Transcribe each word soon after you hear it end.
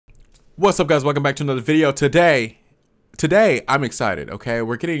What's up, guys? Welcome back to another video. Today I'm excited. Okay,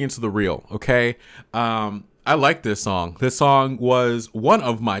 we're getting into the real. Okay, I like this song. This song was one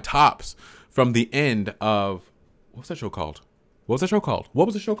of my tops from the end of what was that show called? What was that show called? What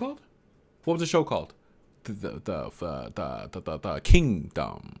was the show called? What was the show called? The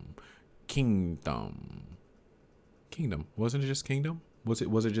Kingdom. Wasn't it just Kingdom? Was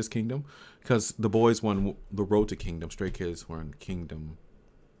it just Kingdom? Because the boys won the Road to Kingdom. Stray Kids were in Kingdom.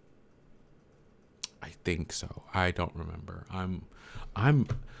 I think so. I don't remember. I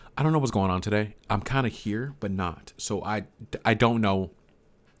don't know what's going on today. I'm kind of here, but not. So I don't know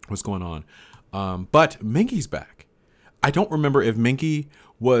what's going on. But Minky's back. I don't remember if Minky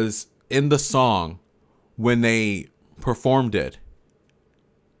was in the song when they performed it.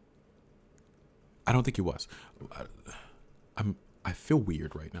 I don't think he was. I feel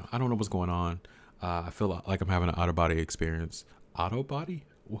weird right now. I don't know what's going on. I feel like I'm having an out-of-body experience. Out-of-body?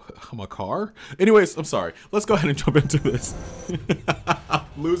 I'm a car? Anyways, I'm sorry. Let's go ahead and jump into this. I'm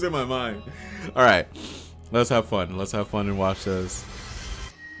losing my mind. All right. Let's have fun. Let's have fun and watch this.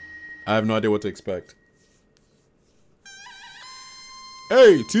 I have no idea what to expect.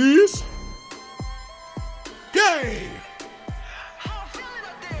 Hey, ATEEZ! Yay!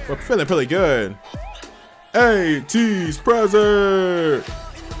 We're feeling pretty good. Hey, ATEEZ present!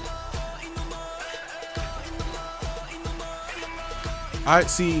 I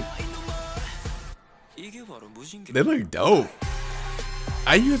see. They look dope.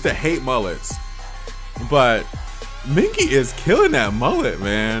 I used to hate mullets, but Minky is killing that mullet,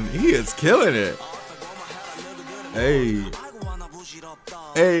 man. He is killing it. Hey.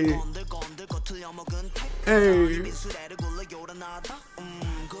 Hey. Hey.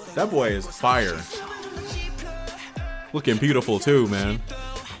 That boy is fire. Looking beautiful too, man.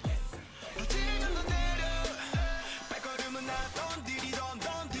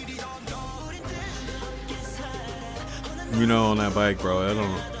 You know, on that bike, bro.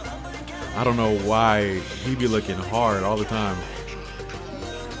 I don't know why he be looking hard all the time.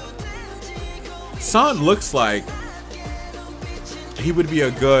 Son looks like he would be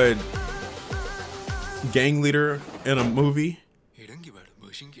a good gang leader in a movie.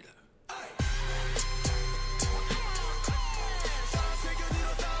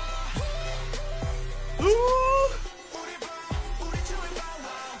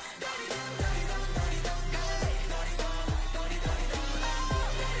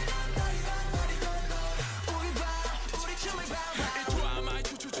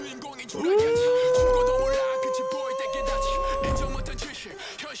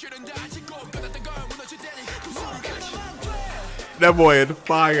 That boy is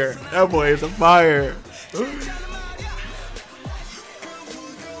fire. That boy is a fire.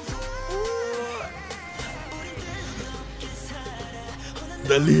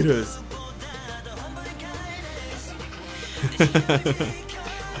 The leaders.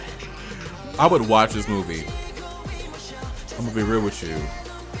 I would watch this movie. I'm gonna be real with you.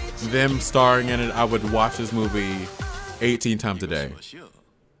 Them starring in it, I would watch this movie 18 times a day.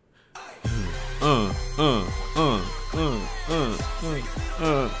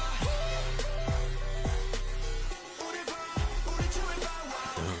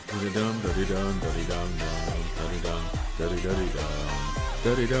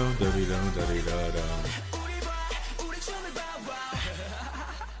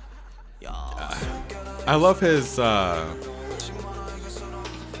 I love his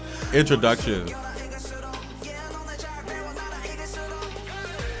introduction.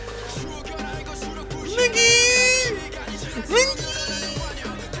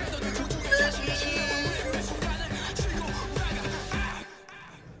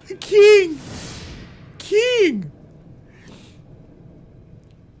 King.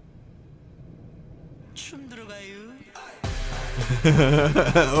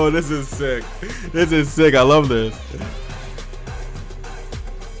 Oh, this is sick. This is sick. I love this.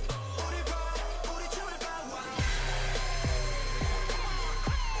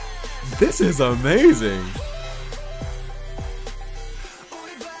 This is amazing.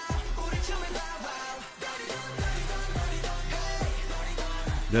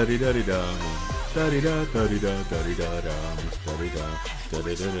 Daddy daddy dum. Daddy da daddy da daddy da dum. Daddy da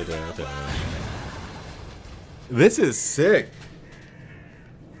daddy da da da. This is sick.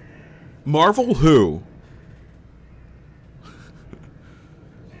 Marvel who?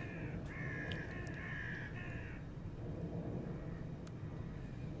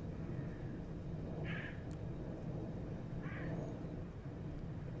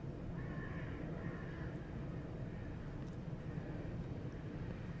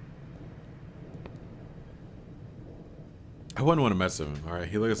 I wouldn't want to mess with him. All right,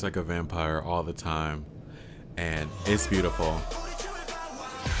 he looks like a vampire all the time, and it's beautiful.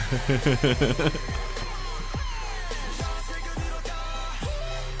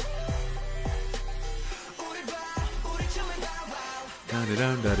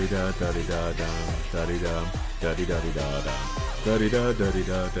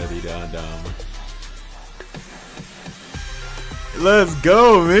 Let's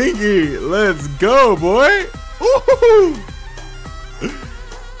go, Minky. Let's go, boy. Woo-hoo-hoo.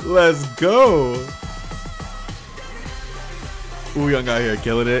 Let's go. Ooh, young guy here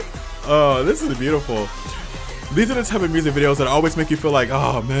killing it. Oh, this is beautiful. These are the type of music videos that always make you feel like,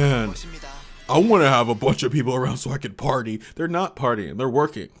 oh man, I want to have a bunch of people around so I can party. They're not partying, they're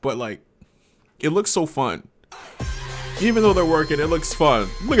working, but like, it looks so fun. Even though they're working, it looks fun.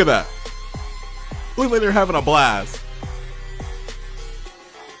 Look at that. Looks like they're having a blast.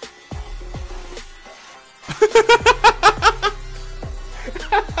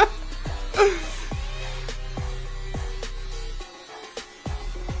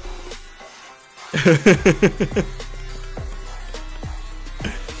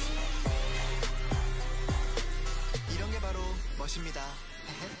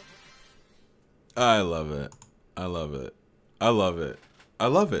 I love it. I love it. I love it. I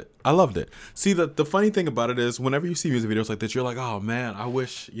love it. I loved it. See, the funny thing about it is whenever you see music videos like this, you're like, oh man, I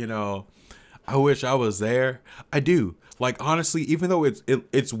wish, you know, I wish I was there. I do. Like, honestly, even though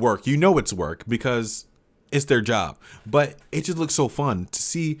it's work, you know it's work because it's their job. But it just looks so fun to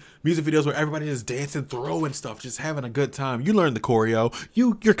see music videos where everybody is dancing, throwing stuff, just having a good time. You learn the choreo.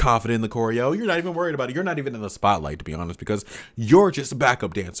 You're confident in the choreo. You're not even worried about it. You're not even in the spotlight, to be honest, because you're just a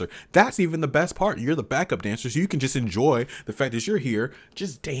backup dancer. That's even the best part. You're the backup dancer, so you can just enjoy the fact that you're here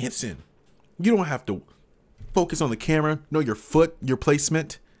just dancing. You don't have to focus on the camera, know your foot, your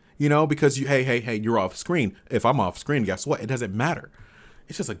placement, you know, because hey, you're off screen. If I'm off screen, guess what? It doesn't matter.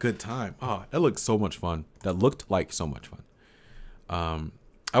 It's just a good time. Oh, that looks so much fun. That looked like so much fun.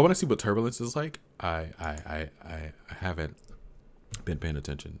 I want to see what Turbulence is like. I haven't been paying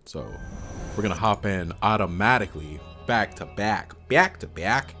attention, so we're gonna hop in automatically, back to back.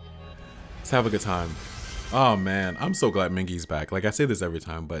 Let's have a good time. Oh man, I'm so glad Mingy's back. Like I say this every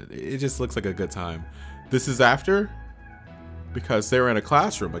time, but it just looks like a good time. This is after, because they were in a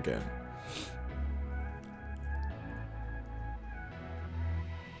classroom again.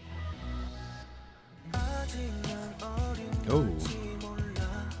 Oh.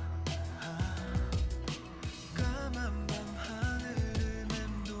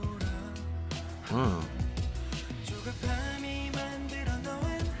 Huh.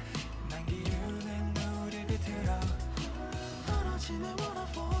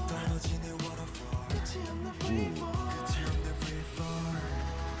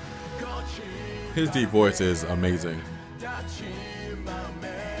 His deep voice is amazing.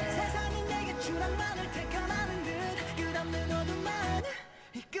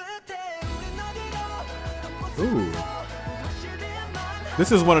 Ooh.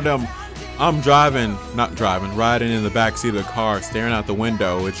 This is one of them. I'm riding in the back seat of the car, staring out the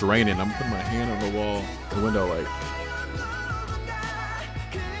window. It's raining. I'm putting my hand on the wall, the window, like.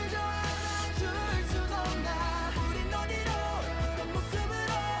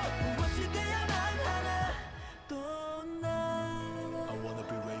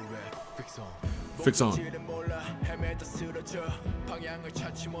 Fix on.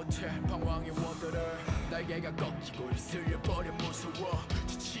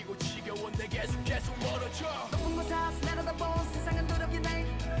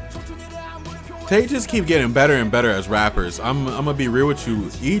 They just keep getting better and better as rappers. I'm gonna be real with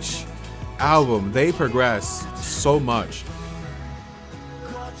you. Each album, they progress so much.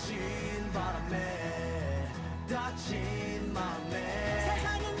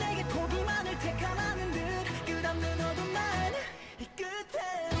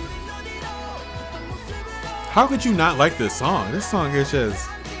 How could you not like this song? This song is just,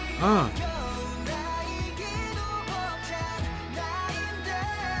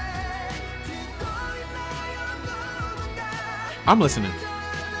 I'm listening.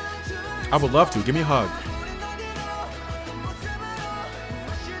 I would love to. Give me a hug.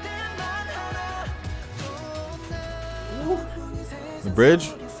 The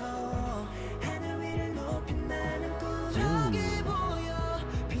bridge.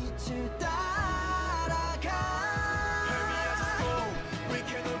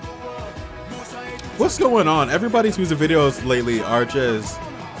 What's going on? Everybody's music videos lately are just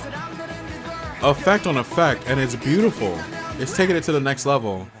effect on effect, and it's beautiful. It's taking it to the next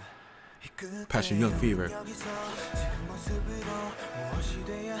level. Passion Young Fever.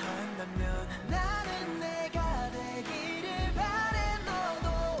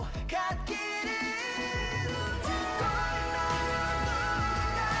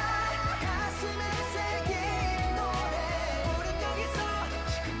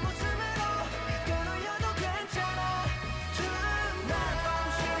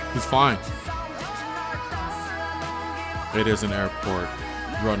 He's fine. It is an airport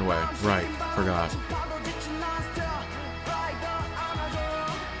runway. Right. Forgot.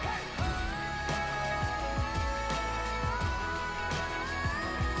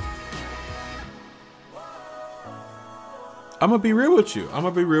 I'm gonna be real with you. I'm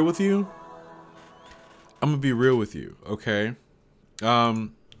gonna be real with you. I'm gonna be real with you. Okay. Oh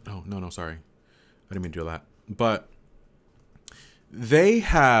no, sorry. I didn't mean to do that. But they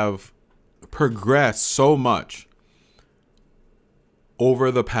have progressed so much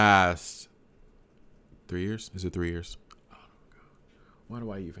over the past 3 years. Is it 3 years? Oh, why do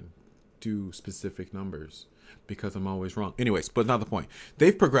I even do specific numbers? Because I'm always wrong. Anyways, but not the point.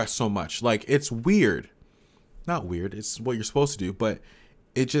 They've progressed so much. Like, it's weird. Not weird. It's what you're supposed to do. But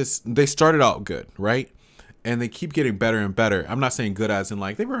it just, they started out good, right? And they keep getting better and better. I'm not saying good as in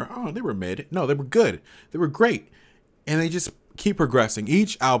like they were mid. No, they were good. They were great. And they just keep progressing.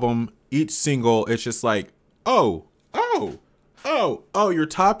 Each album, each single, it's just like, oh, you're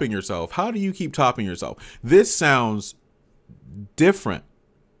topping yourself. How do you keep topping yourself? This sounds different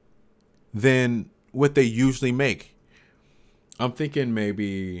than what they usually make. I'm thinking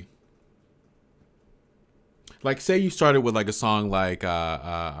maybe, like, say you started with like a song like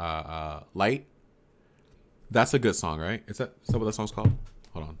Light. That's a good song, right? Is that what that song's called?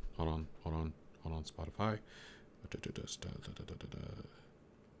 Hold on, Spotify.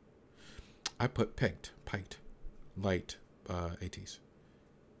 I put piked, light, ATEEZ.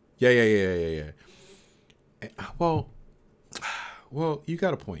 Yeah. Well, you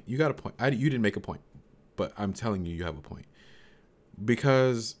got a point. You didn't make a point, but I'm telling you, you have a point.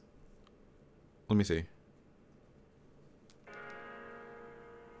 Because, let me see.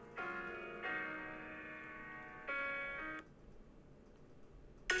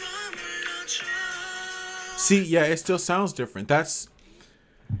 See, yeah, it still sounds different.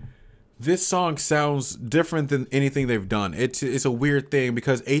 This song sounds different than anything they've done. It's a weird thing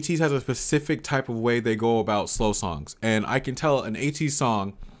because ATEEZ has a specific type of way they go about slow songs. And I can tell an ATEEZ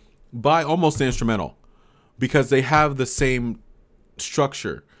song by almost the instrumental because they have the same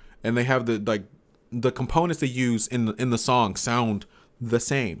structure and they have the components they use in the song sound the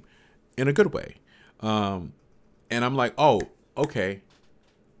same in a good way. And I'm like, oh, okay.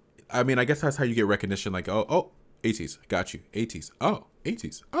 I mean, I guess that's how you get recognition. Like, oh, ATEEZ, got you. ATEEZ, oh,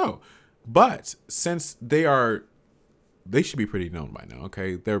 ATEEZ, oh. But since they should be pretty known by now,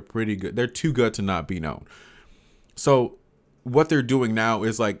 okay? They're pretty good. They're too good to not be known. So what they're doing now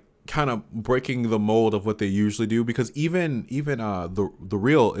is like kind of breaking the mold of what they usually do because even the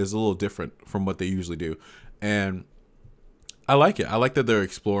real is a little different from what they usually do. And I like it. I like that they're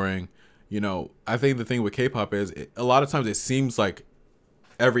exploring, I think the thing with K-pop is a lot of times it seems like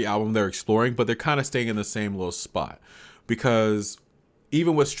every album they're exploring, but they're kind of staying in the same little spot because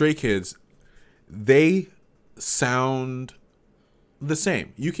even with Stray Kids, they sound the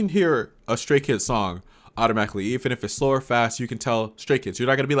same. You can hear a Stray Kids song automatically, even if it's slow or fast, you can tell Stray Kids. You're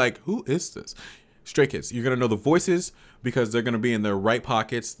not going to be like, who is this? Stray Kids. You're going to know the voices because they're going to be in their right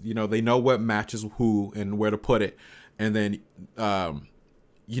pockets. They know what matches who and where to put it. And then, the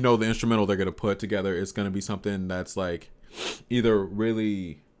instrumental they're going to put together is going to be something that's like, either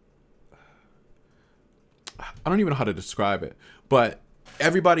really, I don't even know how to describe it, but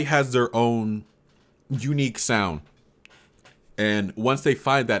everybody has their own unique sound. And once they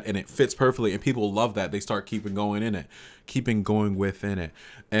find that and it fits perfectly and people love that, they start keeping going within it.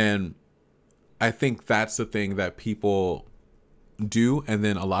 And I think that's the thing that people do. And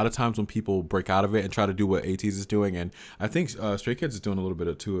then a lot of times when people break out of it and try to do what ATEEZ is doing, and I think Stray Kids is doing a little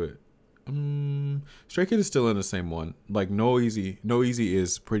bit to it. Stray Kids is still in the same one. Like No Easy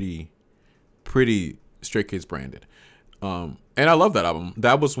is pretty Stray Kids branded. And I love that album.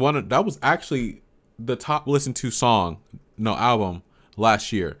 That was actually the top listened to album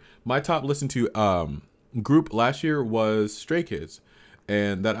last year. My top listened to group last year was Stray Kids.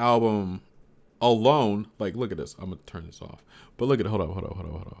 And that album alone, like, look at this. I'm gonna turn this off. But look at it. Hold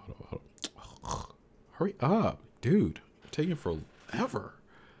on. Hurry up, dude. You're taking forever.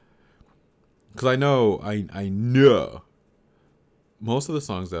 Because I know most of the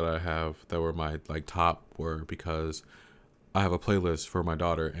songs that I have that were my top were because I have a playlist for my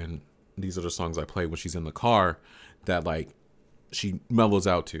daughter, and these are the songs I play when she's in the car that she mellows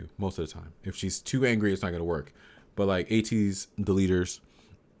out to most of the time. If she's too angry, it's not gonna work. But ATEEZ, The Leaders,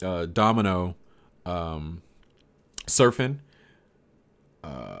 Domino, Surfin',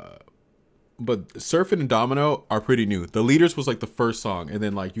 but Surfin' and Domino are pretty new. The Leaders was the first song, and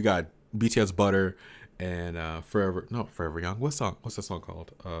then you got BTS Butter and Forever Young. What's that song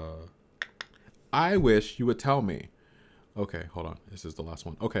called? I Wish You Would Tell Me. Okay, hold on. This is the last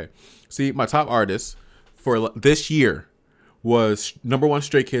one. Okay. See, my top artists for this year was number 1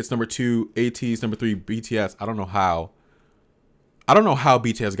 Stray Kids, number 2 ATEEZ, number 3 BTS. I don't know how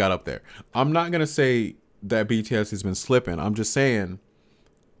BTS got up there. I'm not gonna say that BTS has been slipping. I'm just saying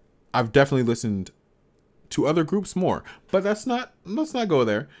I've definitely listened to other groups more. But let's not go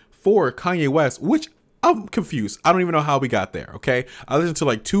there. 4 Kanye West, which I'm confused. I don't even know how we got there. Okay, I listened to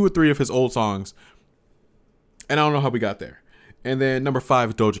like 2 or 3 of his old songs, and I don't know how we got there. And then number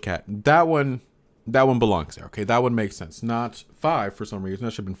 5 Doja Cat. That one belongs there. Okay, that one makes sense. Not 5 for some reason.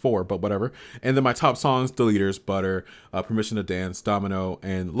 That should have been 4, but whatever. And then my top songs: The Leaders, Butter, Permission to Dance, Domino,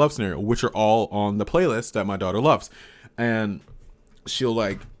 and Love Scenario, which are all on the playlist that my daughter loves. And she'll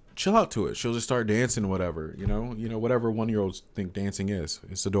like chill out to it. She'll just start dancing, whatever. You know, whatever 1-year-olds think dancing is.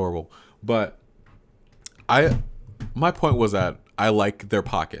 It's adorable. But my point was that I like their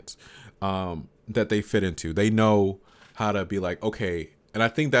pockets that they fit into. They know how to be like, okay. And I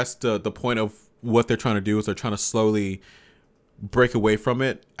think that's the point of what they're trying to do, is they're trying to slowly break away from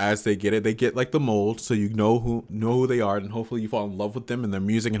it as they get it. They get like the mold, so you know who they are, and hopefully you fall in love with them and their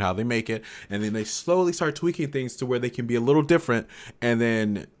music and how they make it. And then they slowly start tweaking things to where they can be a little different, and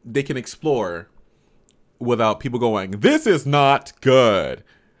then they can explore without people going, this is not good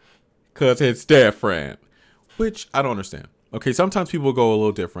because it's different, which I don't understand. Okay, sometimes people go a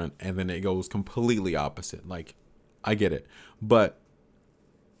little different and then it goes completely opposite. Like, I get it, but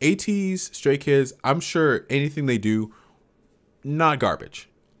ATEEZ, Stray Kids, I'm sure anything they do, not garbage.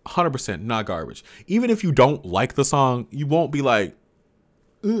 100% not garbage. Even if you don't like the song, you won't be like,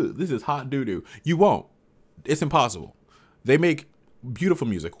 ugh, this is hot doo-doo. You won't. It's impossible. They make beautiful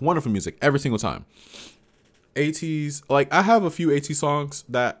music, wonderful music every single time. ATEEZ, like, I have a few ATEEZ songs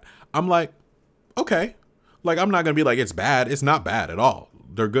that I'm like, okay. Like, I'm not going to be like, it's bad. It's not bad at all.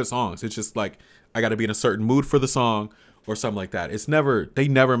 They're good songs. It's just like, I got to be in a certain mood for the song or something like that. They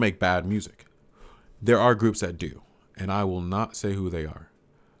never make bad music. There are groups that do, and I will not say who they are.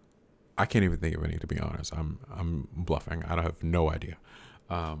 I can't even think of any, to be honest. I'm bluffing. I have no idea.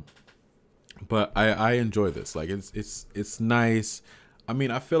 But I enjoy this. Like, it's nice. I mean,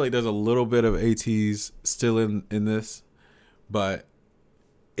 I feel like there's a little bit of ATEEZ still in this, but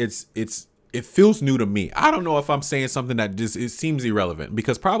it feels new to me. I don't know if I'm saying something that just, it seems irrelevant,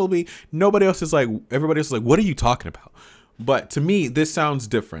 because probably everybody else is like, what are you talking about? But to me, this sounds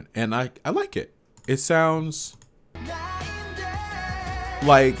different, and I like it. It sounds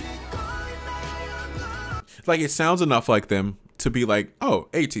like it sounds enough like them to be like, oh,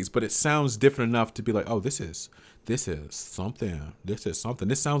 ATEEZ, but it sounds different enough to be like, oh, this is something. This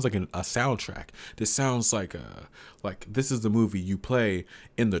sounds like a soundtrack. This sounds like this is the movie you play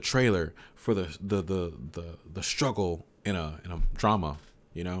in the trailer for the struggle in a drama,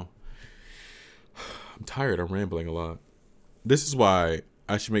 you know? I'm tired. I'm rambling a lot. This is why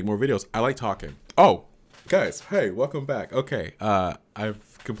I should make more videos. I like talking. Oh, guys, hey, welcome back. Okay,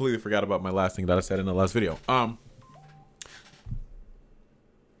 I've completely forgot about my last thing that I said in the last video.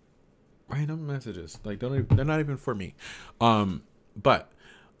 Random messages, like, they're not even for me. But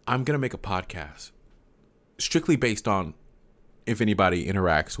I'm gonna make a podcast strictly based on if anybody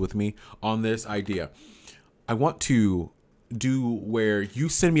interacts with me on this idea. I want to do where you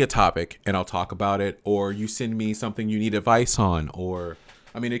send me a topic and I'll talk about it, or you send me something you need advice on, or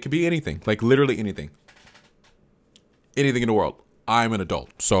I mean, it could be anything, like literally anything in the world. I'm an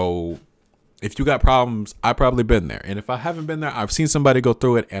adult, so if you got problems, I've probably been there. And if I haven't been there, I've seen somebody go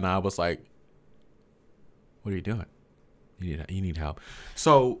through it and I was like, what are you doing? You need help.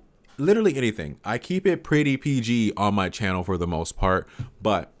 So literally anything. I keep it pretty PG on my channel for the most part,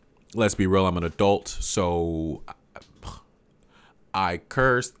 but let's be real, I'm an adult, so I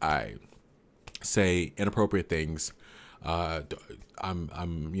curse, I say inappropriate things. I'm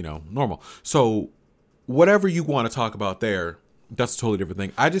normal. So whatever you want to talk about there, that's a totally different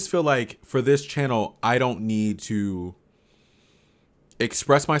thing. I just feel like for this channel, I don't need to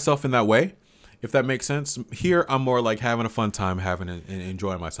express myself in that way, if that makes sense. Here, I'm more like having a fun time, having and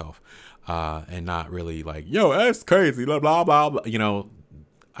enjoying myself, and not really like, yo, that's crazy, blah, blah, blah, blah. You know,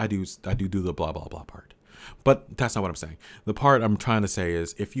 I do the blah, blah, blah part. But that's not what I'm saying. The part I'm trying to say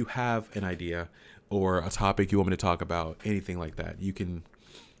is, if you have an idea or a topic you want me to talk about, anything like that, you can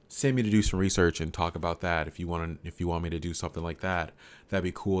send me to do some research and talk about that. If you want me to do something like that, that'd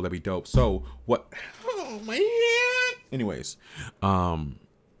be cool. That'd be dope. So what? Oh my God. Anyways,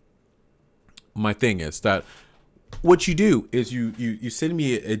 my thing is that what you do is you send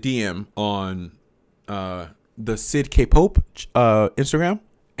me a DM on the Sid K Pope Instagram,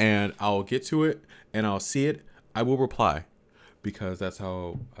 and I'll get to it and I'll see it. I will reply, because that's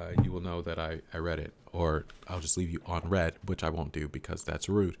how you will know that I read it. or I'll just leave you on red, which I won't do because that's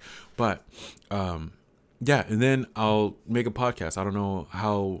rude. But yeah, and then I'll make a podcast. I don't know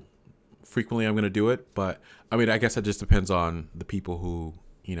how frequently I'm going to do it, but I mean, I guess it just depends on the people who,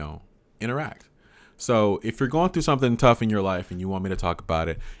 you know, interact. So if you're going through something tough in your life and you want me to talk about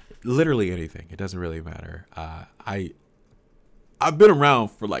it, literally anything, it doesn't really matter. I've been around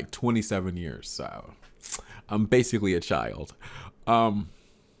for like 27 years, so I'm basically a child.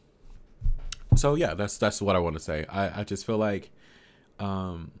 So yeah, that's what I want to say. I just feel like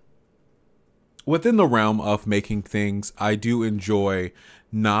within the realm of making things, I do enjoy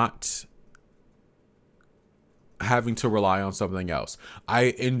not having to rely on something else.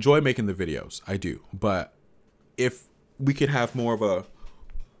 I enjoy making the videos, I do, but if we could have more of a,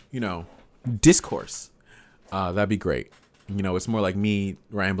 you know, discourse, that'd be great. You know, it's more like me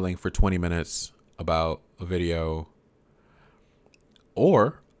rambling for 20 minutes about a video,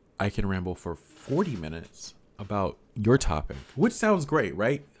 or I can ramble for 40 minutes about your topic, which sounds great,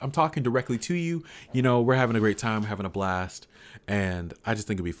 right? I'm talking directly to you. You know, we're having a great time, having a blast, and I just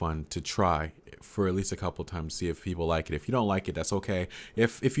think it'd be fun to try for at least a couple times, see if people like it. If you don't like it, that's okay.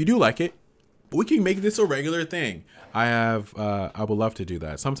 If you do like it, we can make this a regular thing. I would love to do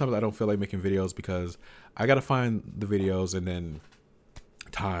that. Sometimes I don't feel like making videos because I gotta find the videos and then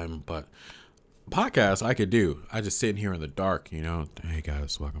time, but podcasts I could do. I just sit here in the dark, you know. Hey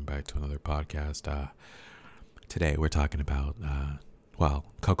guys, welcome back to another podcast. Today we're talking about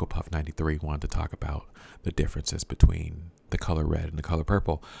Cocoa Puff 93 wanted to talk about the differences between the color red and the color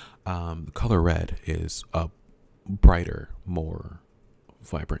purple. The color red is a brighter, more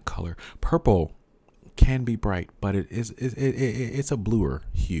vibrant color. Purple can be bright, but it's a bluer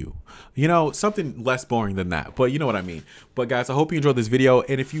hue. You know, something less boring than that, but you know what I mean. But guys, I hope you enjoyed this video,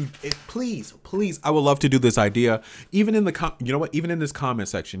 and if please, I would love to do this idea. Even in the even in this comment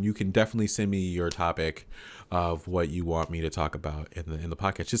section, you can definitely send me your topic of what you want me to talk about in the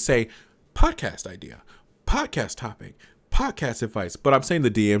podcast. Just say podcast idea, podcast topic, podcast advice. But I'm saying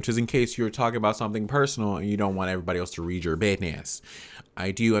the DM just in case you're talking about something personal and you don't want everybody else to read your business.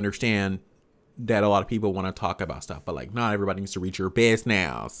 I do understand that a lot of people want to talk about stuff, but like not everybody needs to read your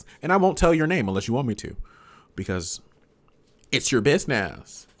business. And I won't tell your name unless you want me to, because it's your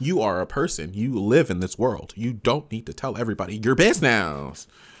business. You are a person. You live in this world. You don't need to tell everybody your business.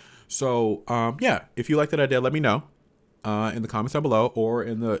 So yeah, if you like that idea, let me know in the comments down below or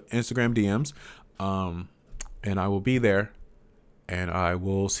in the Instagram DMs. And I will be there, and I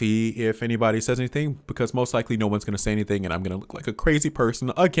will see if anybody says anything, because most likely no one's going to say anything, and I'm going to look like a crazy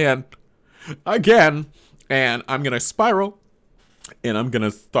person again, and I'm going to spiral, and I'm going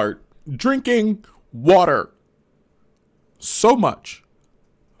to start drinking water so much,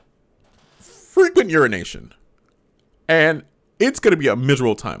 frequent urination, and it's going to be a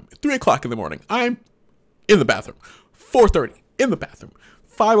miserable time. 3 o'clock in the morning, I'm in the bathroom. 4:30 in the bathroom.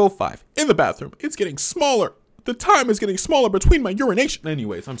 5:05 in the bathroom. It's getting smaller. The time is getting smaller between my urination.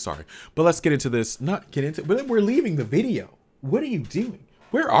 Anyways, I'm sorry, but let's get into this. But we're leaving the video. What are you doing?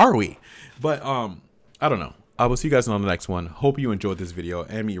 Where are we? But I don't know. I will see you guys on the next one. Hope you enjoyed this video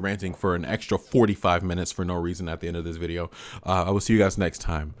and me ranting for an extra 45 minutes for no reason at the end of this video. I will see you guys next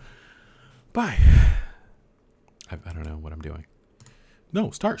time. Bye. I don't know what I'm doing.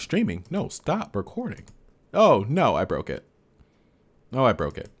 No, start streaming. No, stop recording. Oh, no, I broke it. No, I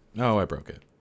broke it. No, I broke it.